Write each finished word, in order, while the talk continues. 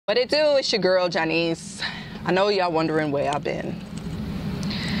What it do? It's your girl Jonyse. I know y'all wondering where I've been.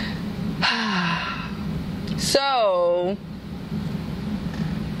 So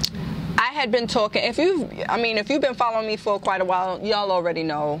I had been talking. If you've been following me for quite a while, y'all already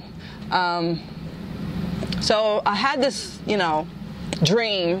know. So I had this,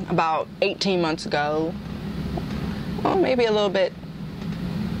 dream about 18 months ago. Well, maybe a little bit,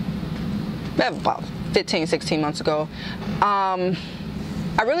 about 15, 16 months ago.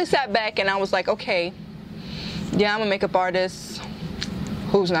 I really sat back and I was like, okay, yeah, I'm a makeup artist.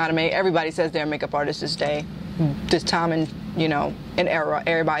 Who's not a makeup? Everybody says they're a makeup artist this time and an era.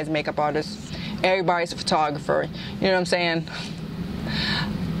 Everybody's a makeup artist. Everybody's a photographer. You know what I'm saying?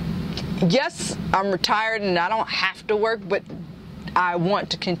 Yes, I'm retired and I don't have to work, but I want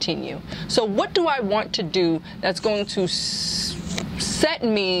to continue. So what do I want to do that's going to set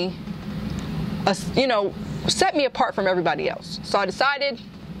me apart from everybody else? So I decided,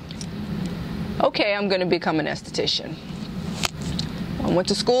 okay, I'm going to become an esthetician. I went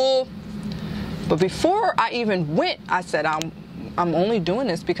to school, but before I even went, I said, I'm only doing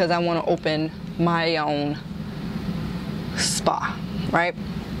this because I want to open my own spa, right?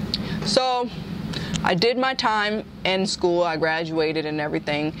 So I did my time in school. I graduated and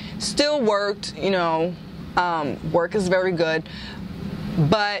everything. Still worked, work is very good,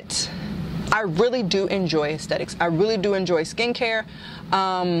 but I really do enjoy aesthetics. I really do enjoy skincare.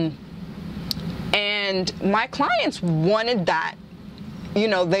 And my clients wanted that.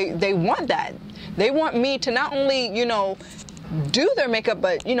 They want that. They want me to not only, do their makeup,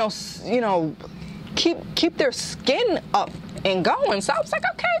 but, keep their skin up and going. So I was like,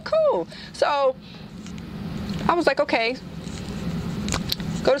 okay, cool. So I was like, okay,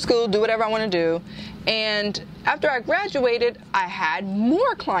 go to school, do whatever I want to do. And after I graduated, I had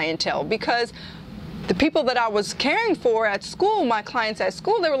more clientele because the people that I was caring for at school, my clients at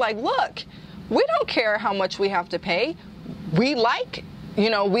school, they were like, look, we don't care how much we have to pay. We like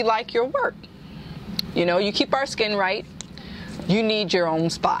your work. You keep our skin right. You need your own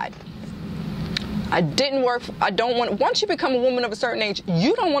spot. Once you become a woman of a certain age,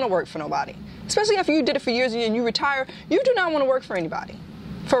 you don't want to work for nobody. Especially after you did it for years and you retire, you do not want to work for anybody.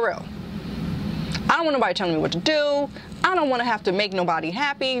 For real. I don't want nobody telling me what to do. I don't want to have to make nobody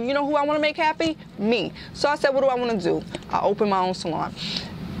happy. You know who I want to make happy? Me. So I said, what do I want to do? I opened my own salon.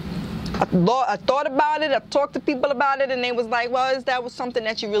 I thought about it. I talked to people about it, and they was like, well, is that something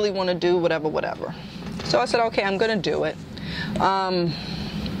that you really want to do? Whatever. So I said, okay, I'm going to do it.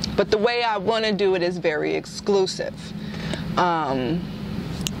 But the way I want to do it is very exclusive. And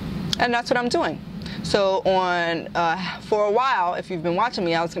that's what I'm doing. So for a while, if you've been watching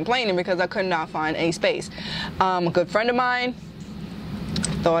me, I was complaining because I could not find any space. A good friend of mine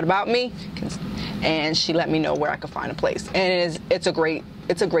thought about me, and she let me know where I could find a place. And it's a great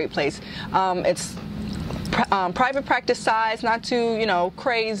place. It's private practice size, not too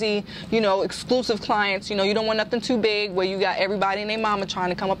crazy. Exclusive clients. You don't want nothing too big where you got everybody and their mama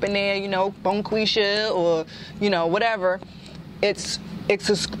trying to come up in there. Bonquisha or whatever. It's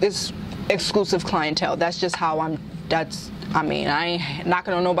exclusive clientele. That's just how I ain't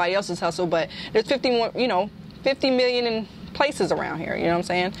knocking on nobody else's hustle, but there's 50 million in places around here. You know what I'm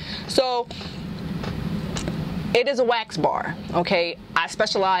saying? So it is a wax bar, okay? I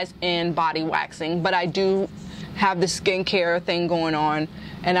specialize in body waxing, but I do have the skincare thing going on,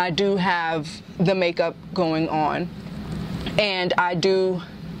 and I do have the makeup going on, and I do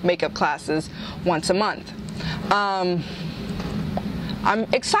makeup classes once a month. I'm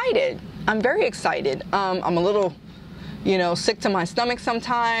excited. I'm very excited. I'm a little, sick to my stomach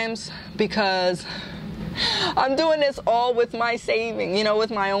sometimes because I'm doing this all with my saving,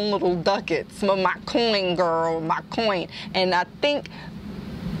 with my own little ducats, my coin, girl, my coin. And I think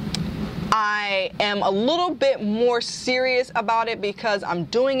I am a little bit more serious about it because I'm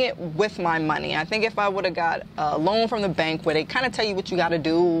doing it with my money. I think if I would have got a loan from the bank where they kind of tell you what you got to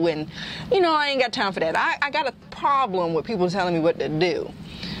do, and I ain't got time for that. I got a problem with people telling me what to do.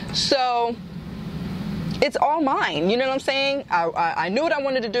 So it's all mine. You know what I'm saying? I knew what I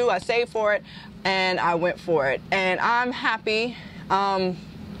wanted to do. I saved for it, and I went for it. And I'm happy. After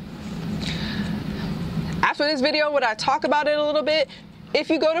this video, would I talk about it a little bit? If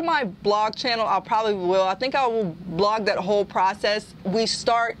you go to my blog channel, I probably will. I think I will blog that whole process. We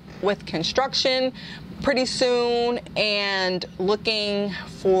start with construction pretty soon, and looking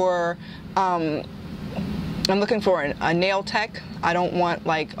for I'm looking for a nail tech. I don't want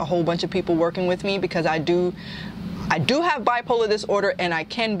like a whole bunch of people working with me because I do have bipolar disorder and I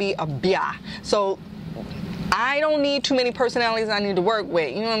can be a bia. So I don't need too many personalities I need to work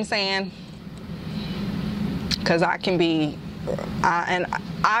with. You know what I'm saying? Because I can be, and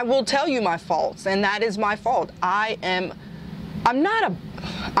I will tell you my faults, and that is my fault. I'm not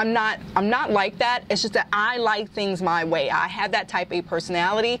like that. It's just that I like things my way. I have that type A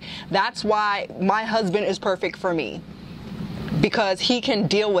personality. That's why my husband is perfect for me, because he can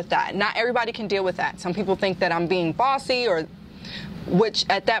deal with that. Not everybody can deal with that. Some people think that I'm being bossy, or which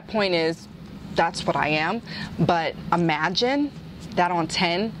at that point is, that's what I am. But imagine that on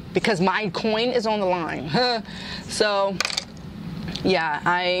 10, because my coin is on the line. So yeah,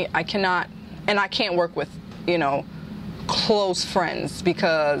 I cannot, and I can't work with, you know, close friends,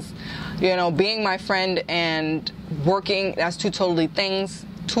 because, you know, being my friend and working, that's two totally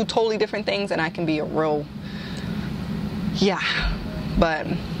different things, and I can be a real, yeah. But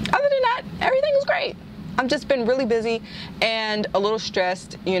other than that, everything was great. I've just been really busy and a little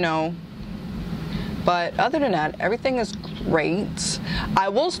stressed, you know. But other than that, everything is great. I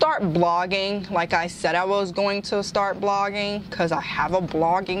will start blogging, like I said I was going to start blogging, because I have a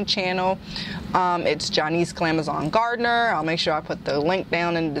blogging channel. It's Jonyse Glamazon Gardner. I'll make sure I put the link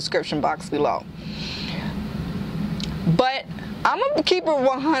down in the description box below. But I'm going to keep it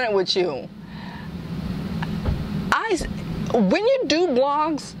 100 with you. When you do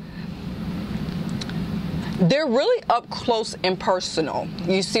blogs, they're really up close and personal.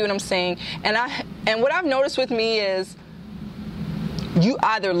 You see what I'm saying? And what I've noticed with me is, you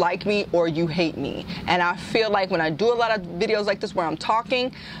either like me or you hate me. And I feel like when I do a lot of videos like this where I'm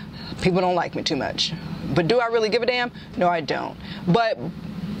talking, people don't like me too much. But do I really give a damn? No, I don't. But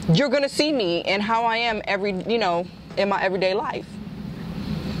you're gonna see me and how I am in my everyday life.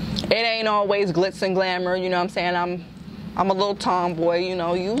 It ain't always glitz and glamour, you know what I'm saying? I'm a little tomboy, you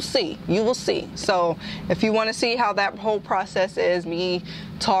know, you will see. So if you want to see how that whole process is, me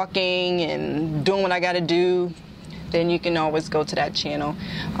talking and doing what I got to do, then you can always go to that channel.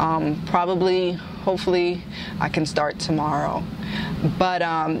 Hopefully I can start tomorrow. But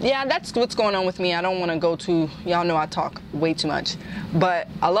yeah, that's what's going on with me. I don't want to go too, y'all know I talk way too much. But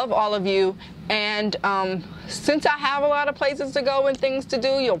I love all of you. And since I have a lot of places to go and things to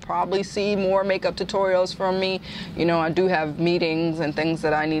do, you'll probably see more makeup tutorials from me. You know, I do have meetings and things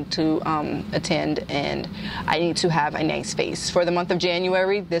that I need to attend, and I need to have a nice face. For the month of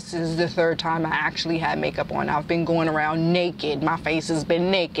January, this is the 3rd time I actually had makeup on. I've been going around naked. My face has been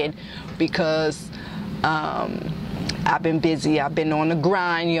naked because I've been busy. I've been on the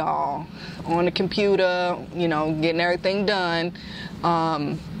grind, y'all. On the computer, you know, getting everything done.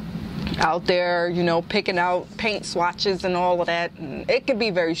 Out there, you know, picking out paint swatches and all of that. And it can be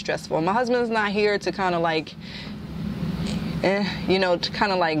very stressful. My husband's not here to kind of like, you know, to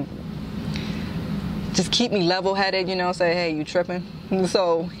kind of like just keep me level-headed, you know, say, hey, you tripping?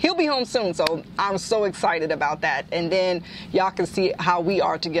 So he'll be home soon, so I'm so excited about that. And then y'all can see how we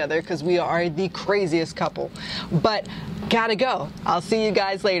are together, because we are the craziest couple. But gotta go. I'll see you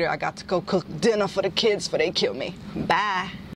guys later. I got to go cook dinner for the kids before they kill me. Bye.